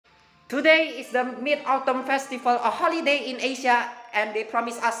Today is the Mid-Autumn Festival, a holiday in Asia, and they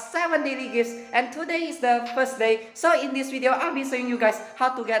promise us 7 daily gifts, and today is the first day. So in this video, I'll be showing you guys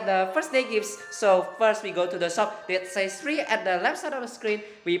how to get the first day gifts. So first we go to the shop that says free at the left side of the screen.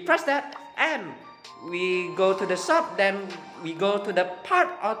 We press that and we go to the shop, then we go to the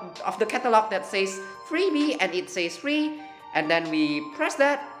part of the catalog that says freebie and it says free, and then we press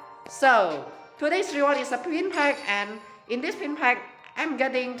that. So today's reward is a pin pack, and in this pin pack I'm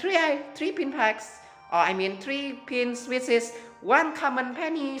getting three pin packs, or I mean 3 pins, which is 1 common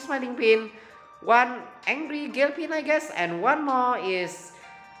penny smiling pin, 1 angry gale pin I guess, and 1 more is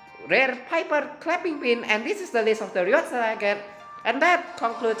rare piper clapping pin. And this is the list of the rewards that I get. And that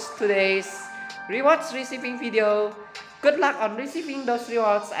concludes today's rewards receiving video. Good luck on receiving those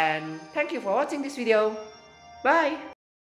rewards, and thank you for watching this video. Bye!